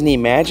little Disney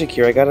magic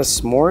here. I got a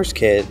s'mores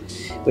kit,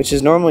 which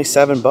is normally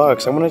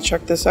 $7. I'm gonna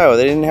check this out.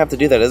 They didn't have to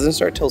do that. It doesn't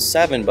start till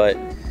 7, but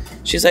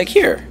she's like,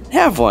 here,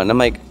 have one. I'm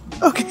like,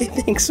 okay,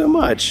 thanks so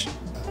much.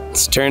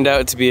 It's turned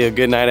out to be a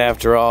good night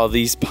after all.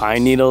 These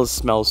pine needles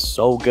smell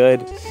so good.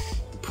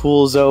 The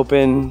pool's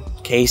open.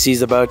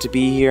 Casey's about to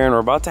be here and we're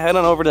about to head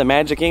on over to the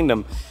Magic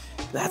Kingdom.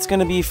 That's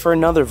gonna be for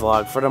another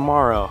vlog for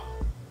tomorrow.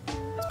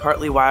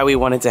 Partly why we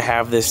wanted to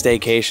have this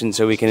staycation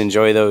so we can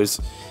enjoy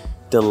those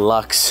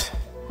deluxe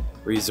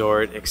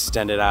resort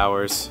extended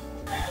hours.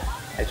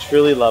 I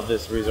truly love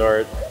this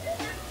resort.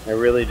 I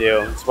really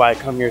do. That's why I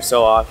come here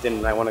so often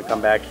and I want to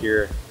come back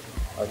here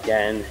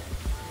again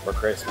for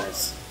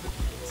Christmas.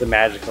 It's a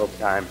magical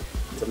time.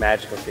 It's a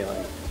magical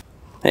feeling.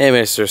 Hey,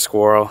 Mr.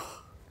 Squirrel.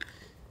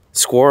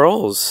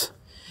 Squirrels.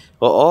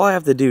 Well, all I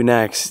have to do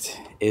next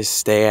is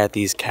stay at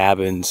these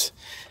cabins.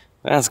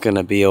 That's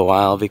gonna be a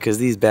while because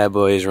these bad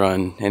boys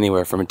run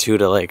anywhere from $2,000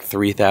 to like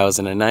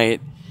 $3,000 a night.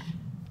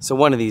 So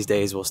one of these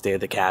days we'll stay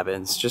at the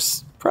cabins.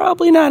 Just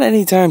probably not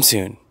anytime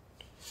soon.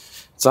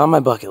 It's on my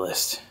bucket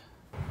list.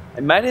 I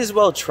might as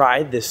well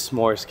try this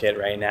s'mores kit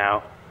right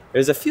now.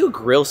 There's a few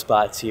grill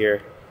spots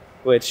here,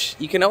 which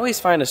you can always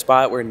find a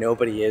spot where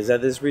nobody is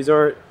at this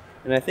resort.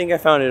 And I think I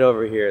found it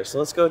over here. So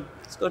let's go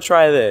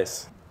try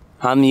this.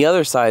 On the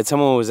other side,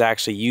 someone was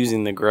actually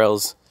using the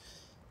grills.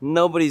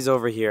 Nobody's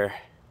over here.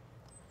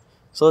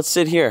 So let's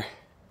sit here.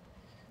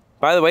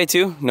 By the way,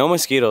 too, no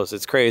mosquitoes.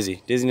 It's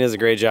crazy. Disney does a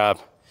great job.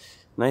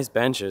 Nice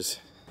benches.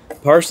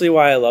 Partially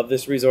why I love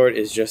this resort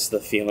is just the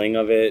feeling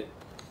of it.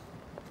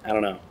 I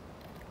don't know.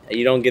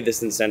 You don't get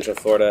this in Central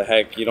Florida.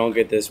 Heck, you don't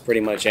get this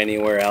pretty much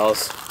anywhere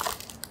else.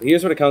 But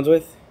here's what it comes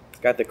with.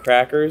 It's got the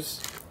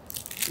crackers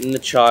and the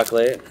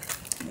chocolate.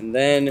 And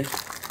then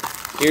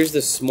here's the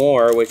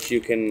s'more, which you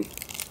can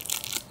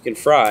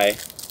fry.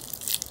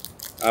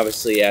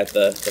 Obviously at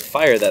the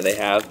fire that they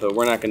have, but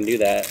we're not going to do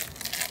that.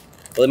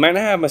 Well, they might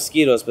not have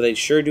mosquitoes, but they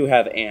sure do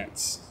have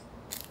ants.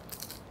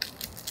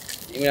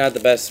 Maybe not the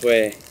best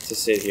way to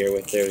sit here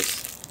with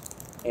there's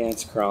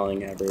ants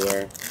crawling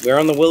everywhere. We're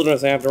on the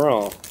wilderness after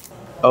all.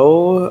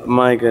 Oh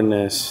my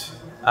goodness.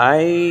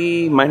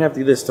 I might have to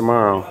do this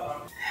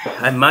tomorrow.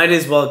 I might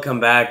as well come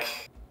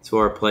back to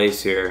our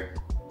place here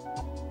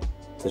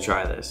to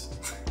try this.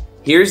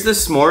 Here's the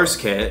s'mores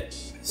kit.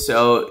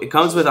 So it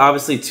comes with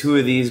obviously 2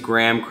 of these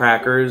graham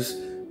crackers,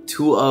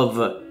 2 of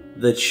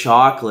the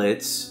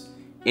chocolates,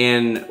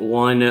 and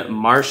 1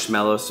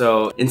 marshmallow.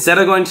 So instead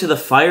of going to the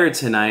fire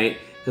tonight,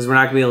 because we're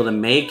not gonna be able to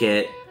make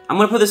it, I'm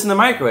gonna put this in the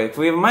microwave.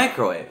 We have a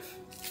microwave.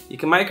 You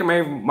can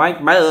microwave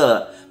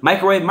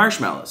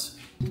marshmallows.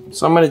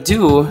 So I'm gonna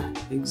do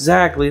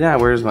exactly that.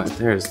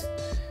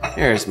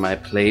 There's my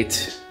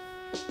plate.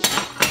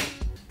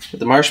 Put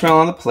the marshmallow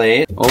on the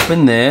plate.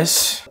 Open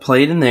this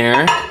plate in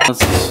there.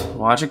 Let's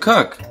watch it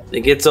cook.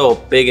 It gets all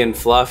big and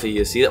fluffy,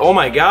 you see? Oh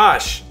my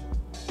gosh!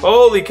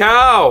 Holy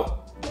cow!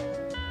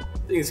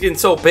 It's getting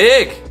so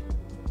big.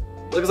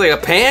 Looks like a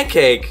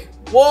pancake.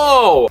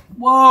 Whoa!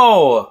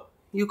 Whoa!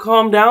 You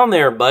calm down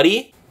there,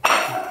 buddy.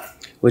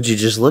 Would you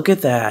just look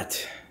at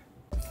that?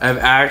 I've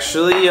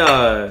actually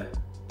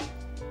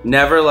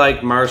never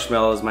liked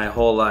marshmallows my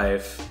whole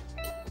life.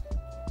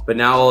 But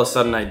now all of a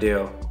sudden I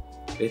do.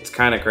 It's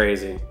kind of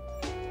crazy.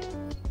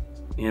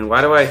 And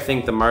why do I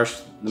think the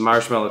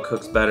marshmallow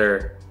cooks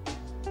better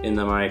in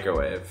the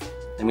microwave?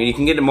 I mean, you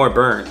can get it more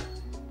burnt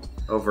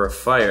over a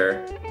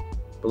fire.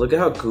 But look at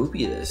how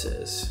goopy this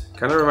is.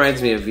 Kind of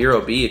reminds me of Vero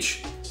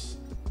Beach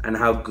and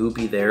how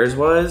goopy theirs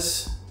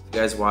was. You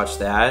guys watched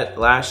that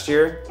last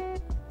year?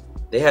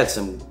 They had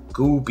some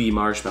goopy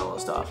marshmallow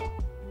stuff.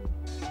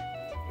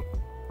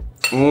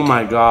 Oh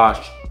my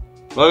gosh.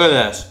 Look at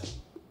this.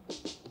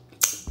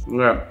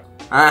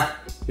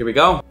 Here we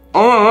go.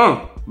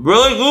 Oh,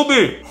 really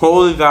goopy.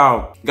 Holy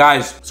cow.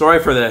 Guys, sorry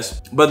for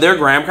this, but their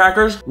graham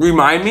crackers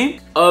remind me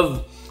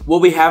of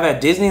what we have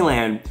at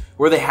Disneyland,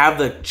 where they have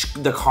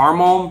the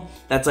caramel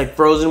that's like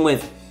frozen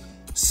with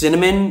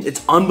cinnamon.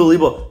 It's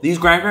unbelievable. These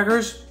graham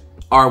crackers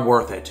are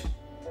worth it.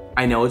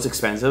 I know it's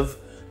expensive,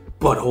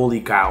 but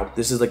holy cow,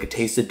 this is like a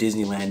taste of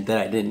Disneyland that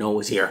I didn't know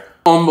was here.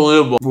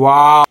 Unbelievable.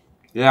 Wow.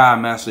 Yeah,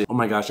 messy. Oh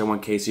my gosh, I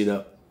want Casey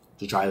to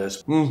try this.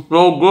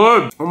 So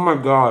good. Oh my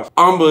gosh.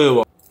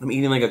 Unbelievable. I'm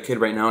eating like a kid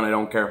right now and I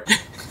don't care.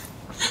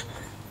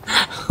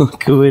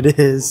 Look who it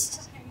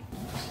is.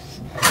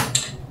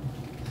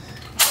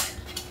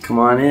 Come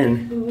on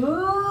in. Ooh.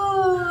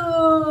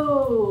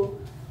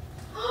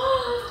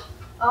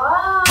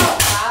 Oh,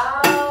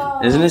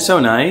 wow. Isn't it so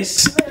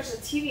nice? Oh my gosh, the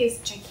TV is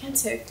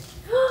gigantic.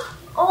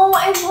 Oh,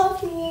 I love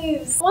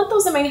these. I want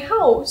those in my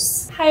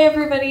house. Hi,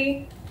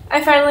 everybody.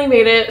 I finally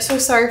made it, so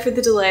sorry for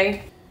the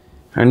delay.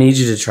 I need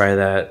you to try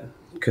that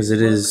because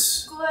it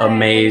is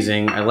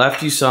amazing. I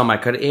left you some. I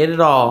could have ate it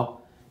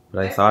all,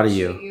 but I thought of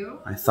you.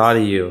 I thought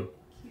of you.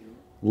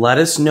 Let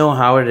us know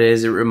how it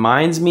is. It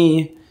reminds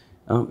me.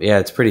 Oh, yeah,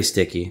 it's pretty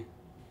sticky.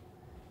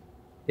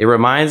 It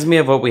reminds me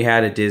of what we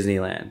had at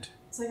Disneyland.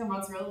 It's like a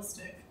mozzarella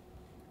stick.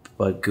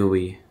 But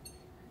gooey.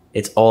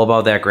 It's all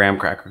about that graham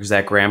cracker because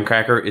that graham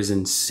cracker is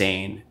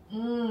insane.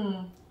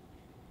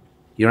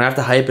 You don't have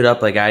to hype it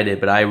up like I did,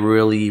 but I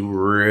really,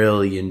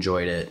 really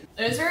enjoyed it.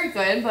 It is very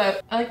good,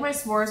 but I like my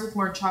s'mores with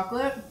more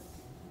chocolate.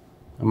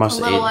 I must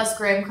a little less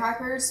graham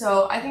crackers,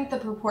 so I think the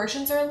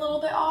proportions are a little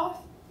bit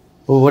off.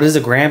 Well, what does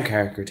a graham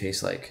cracker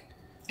taste like?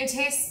 It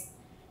tastes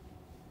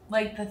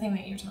like the thing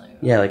that you're telling me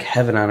about. Yeah, like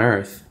heaven on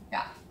earth.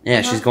 Yeah.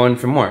 Yeah, she's going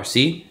for more.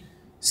 See?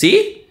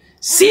 See?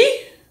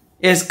 See?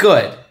 It's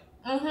good.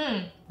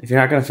 If you're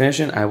not going to finish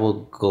it, I will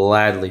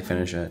gladly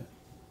finish it.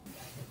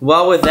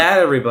 Well, with that,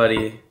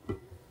 everybody,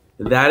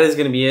 that is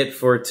going to be it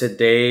for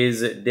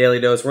today's Daily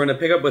Dose. We're going to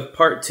pick up with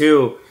part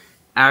 2,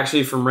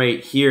 actually from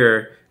right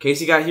here.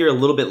 Casey got here a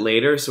little bit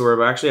later, so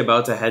we're actually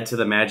about to head to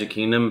the Magic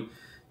Kingdom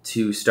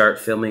to start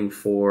filming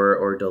for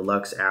our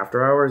deluxe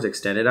after hours,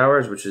 extended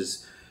hours, which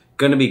is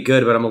going to be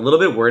good, but I'm a little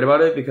bit worried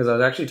about it because I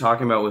was actually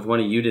talking about with one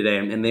of you today,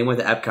 and they went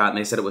to Epcot and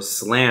they said it was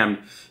slammed,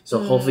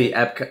 so hopefully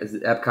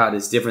Epcot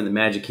is different than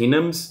Magic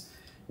Kingdom's.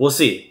 We'll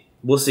see.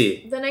 We'll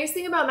see. The nice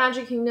thing about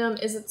Magic Kingdom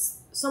is it's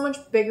so much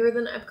bigger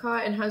than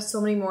Epcot and has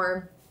so many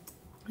more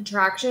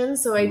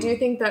attractions, so I do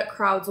think that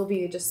crowds will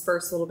be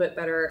dispersed a little bit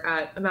better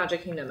at a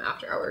Magic Kingdom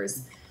after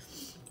hours.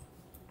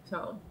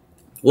 So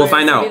we'll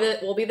find out.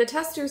 We'll be the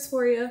testers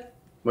for you.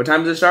 What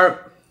time does it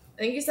start?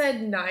 I think you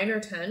said 9 or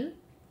 10.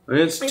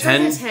 I think it's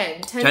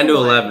 10 to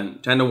 11.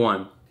 10 to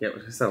 1. Yeah,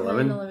 is that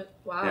 11?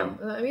 Wow.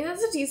 Yeah. I mean,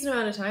 that's a decent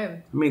amount of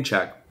time. Let me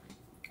check.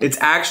 It's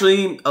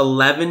actually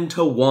 11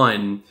 to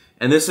 1.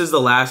 And this is the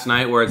last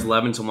night where it's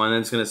 11 to 1. Then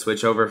it's going to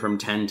switch over from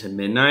 10 to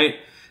midnight.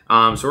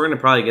 So we're going to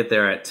probably get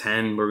there at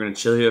 10. We're going to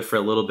chill here for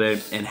a little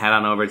bit and head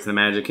on over to the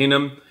Magic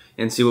Kingdom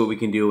and see what we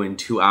can do in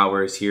 2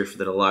 hours here for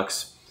the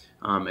deluxe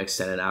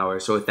extended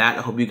hours. So with that,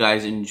 I hope you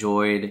guys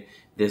enjoyed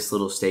this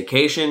little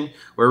staycation.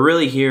 We're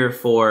really here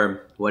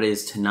for what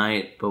is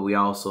tonight, but we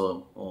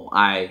also, well,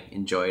 I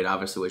enjoyed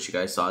obviously what you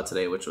guys saw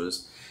today, which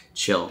was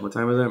chill. What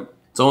time is it?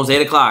 It's almost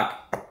 8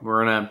 o'clock.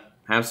 We're going to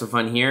have some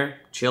fun here,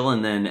 chill,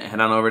 and then head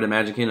on over to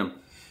Magic Kingdom.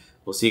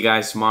 We'll see you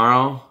guys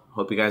tomorrow.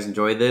 Hope you guys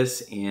enjoyed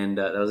this, and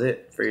that was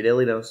it for your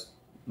Daily Dose.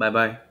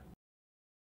 Bye-bye.